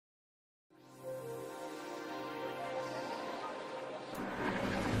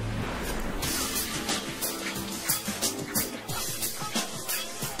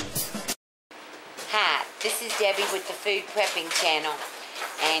this is Debbie with the Food Prepping channel,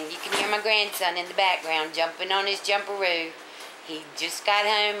 and you can hear my grandson in the background jumping on his jumperoo. He just got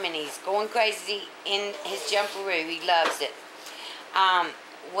home and he's going crazy in his jumperoo. He loves it.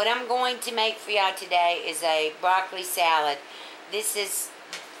 What I'm going to make for y'all today is a broccoli salad. This is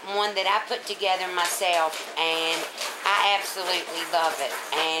one that I put together myself, and I absolutely love it.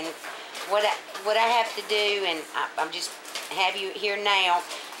 And what I have to do, and I'm just have you here now.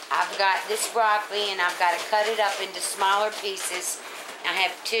 I've got this broccoli, and I've got to cut it up into smaller pieces. I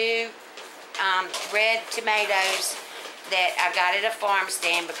have 2 red tomatoes that I got at a farm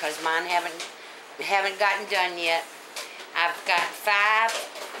stand because mine haven't gotten done yet. I've got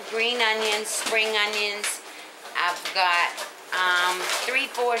 5 green onions, spring onions. I've got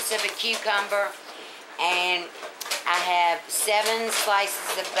 3/4 of a cucumber, and I have 7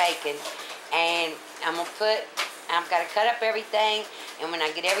 slices of bacon. And I've got to cut up everything, and when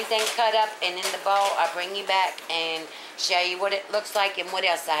I get everything cut up and in the bowl, I'll bring you back and show you what it looks like and what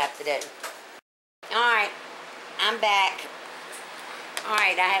else I have to do. Alright, I'm back.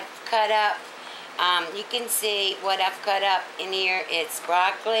 Alright, I have cut up, you can see what I've cut up in here. It's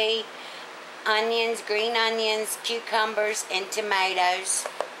broccoli, onions, green onions, cucumbers, and tomatoes.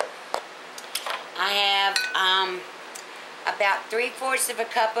 I have about 3/4 of a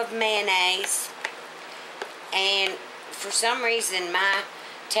cup of mayonnaise. And for some reason, my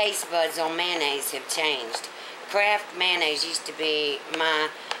taste buds on mayonnaise have changed. Kraft mayonnaise used to be my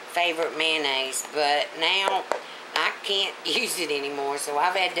favorite mayonnaise, but now I can't use it anymore, so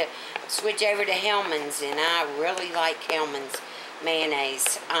I've had to switch over to Hellmann's, and I really like Hellmann's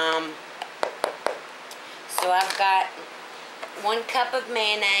mayonnaise. So I've got 1 cup of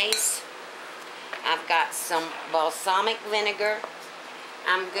mayonnaise. I've got some balsamic vinegar.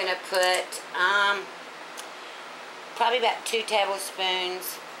 I'm going to put probably about 2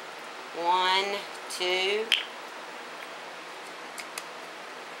 tablespoons.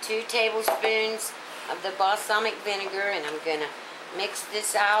 2 tablespoons of the balsamic vinegar, and I'm going to mix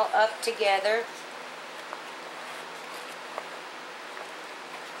this all up together.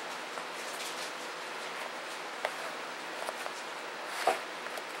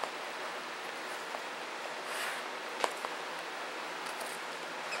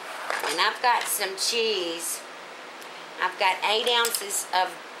 And I've got some cheese. I've got 8 ounces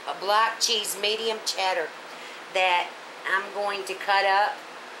of block cheese, medium cheddar, that I'm going to cut up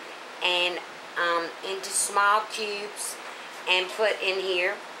and into small cubes and put in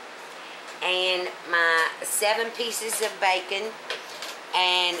here. And my 7 pieces of bacon.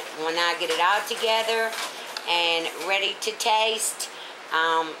 And when I get it all together and ready to taste,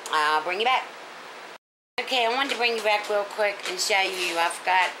 I'll bring you back. Okay, I wanted to bring you back real quick and show you. I've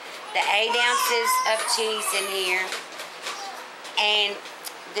got the 8 ounces of cheese in here. And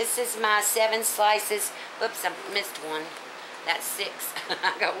this is my 7 slices. Oops, I missed one. That's 6.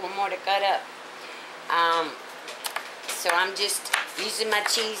 I got 1 more to cut up. So I'm just using my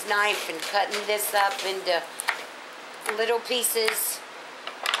cheese knife and cutting this up into little pieces.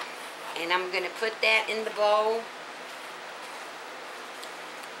 And I'm going to put that in the bowl.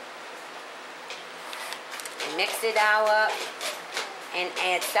 And mix it all up. And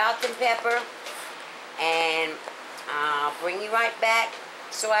add salt and pepper. And I'll bring you right back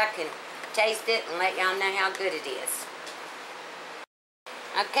so I can taste it and let y'all know how good it is.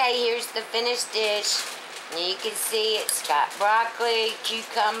 Okay, here's the finished dish. And you can see it's got broccoli,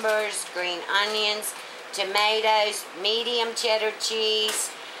 cucumbers, green onions, tomatoes, medium cheddar cheese,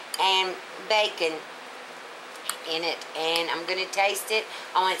 and bacon in it. And I'm going to taste it.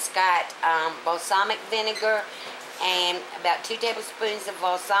 Oh, it's got balsamic vinegar, and about 2 tablespoons of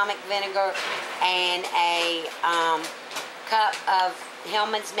balsamic vinegar, and a cup of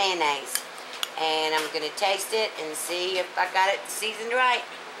Hellmann's mayonnaise. And I'm going to taste it and see if I got it seasoned right.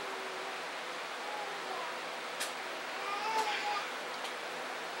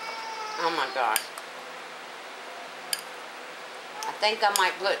 Oh my gosh. I think I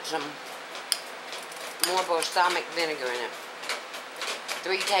might put some more balsamic vinegar in it.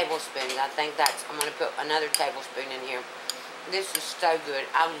 3 tablespoons. I think I'm going to put another tablespoon in here. This is so good.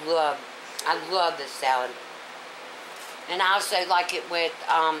 I love this salad. And I also like it with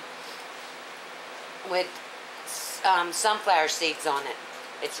sunflower seeds on it.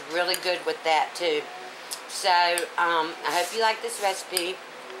 It's really good with that too. So I hope you like this recipe.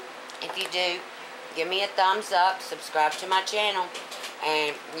 If you do, give me a thumbs up, subscribe to my channel,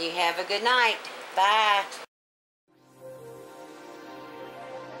 and you have a good night. Bye.